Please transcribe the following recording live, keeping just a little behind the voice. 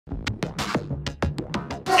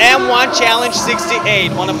M-1 Challenge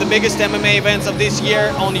 68, one of the biggest MMA events of this year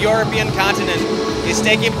on the European continent, is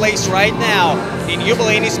taking place right now in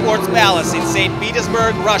Yubileyny Sports Palace in St.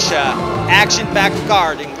 Petersburg, Russia. Action-packed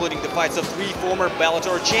card, including the fights of 3 former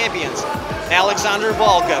Bellator champions, Alexander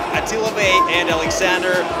Volkov, Attila Vey, and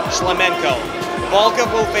Alexander Shlemenko.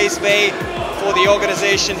 Volkov will face Vey for the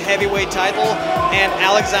organization heavyweight title, and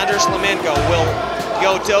Alexander Shlemenko will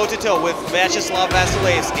go toe-to-toe with Vyacheslav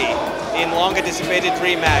Vasilevsky in long-anticipated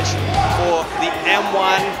rematch for the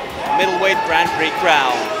M-1 middleweight Grand Prix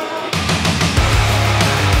crown.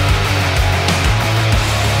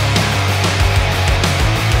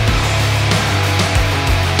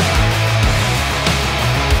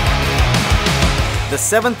 The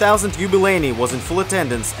 7,000th Yubileyny was in full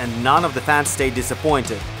attendance and none of the fans stayed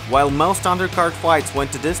disappointed. While most undercard fights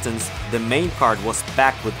went to distance, the main card was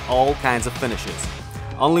packed with all kinds of finishes.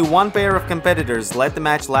 Only one pair of competitors let the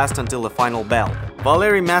match last until the final bell.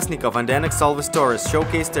 Valery Masnikov and Alexis Torres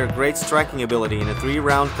showcased their great striking ability in a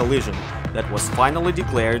 3-round collision that was finally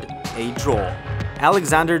declared a draw.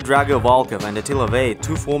 Alexander Drago Volkov and Attila Vey,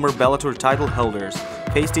 2 former Bellator title holders,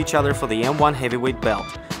 faced each other for the M1 heavyweight belt.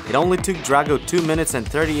 It only took Drago 2 minutes and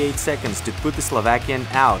 38 seconds to put the Slovakian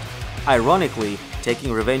out, ironically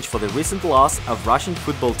taking revenge for the recent loss of Russian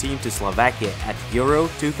football team to Slovakia at Euro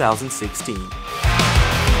 2016.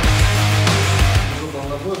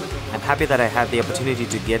 I'm happy that I had the opportunity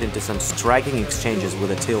to get into some striking exchanges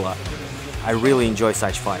with Attila. I really enjoy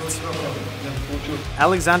such fights.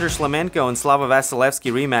 Alexander Shlemenko and Slava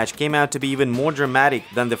Vasilevsky rematch came out to be even more dramatic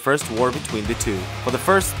than the first war between the two. For the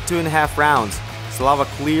first 2.5 rounds, Slava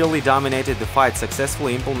clearly dominated the fight,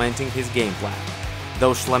 successfully implementing his game plan.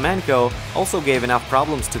 Though Shlemenko also gave enough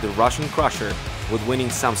problems to the Russian crusher, with winning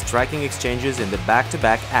some striking exchanges in the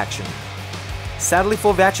back-to-back action. Sadly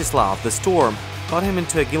for Vyacheslav, the Storm caught him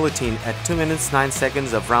into a guillotine at 2 minutes 9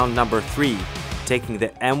 seconds of round number 3, taking the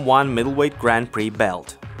M1 middleweight Grand Prix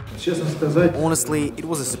belt. Honestly, it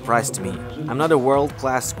was a surprise to me. I'm not a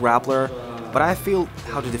world-class grappler, but I feel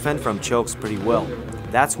how to defend from chokes pretty well.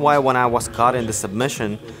 That's why when I was caught in the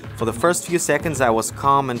submission, for the first few seconds I was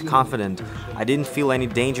calm and confident. I didn't feel any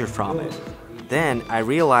danger from it. Then I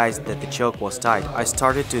realized that the choke was tight. I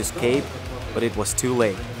started to escape, but it was too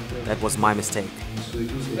late. That was my mistake.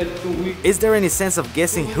 Is there any sense of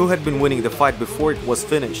guessing who had been winning the fight before it was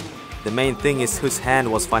finished? The main thing is whose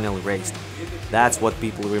hand was finally raised. That's what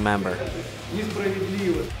people remember.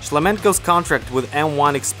 Shlemenko's contract with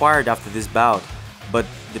M1 expired after this bout, but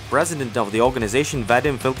the president of the organization,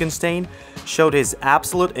 Vadim Filkenstein, showed his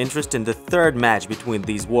absolute interest in the 3rd match between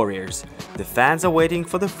these warriors. The fans are waiting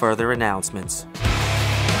for the further announcements.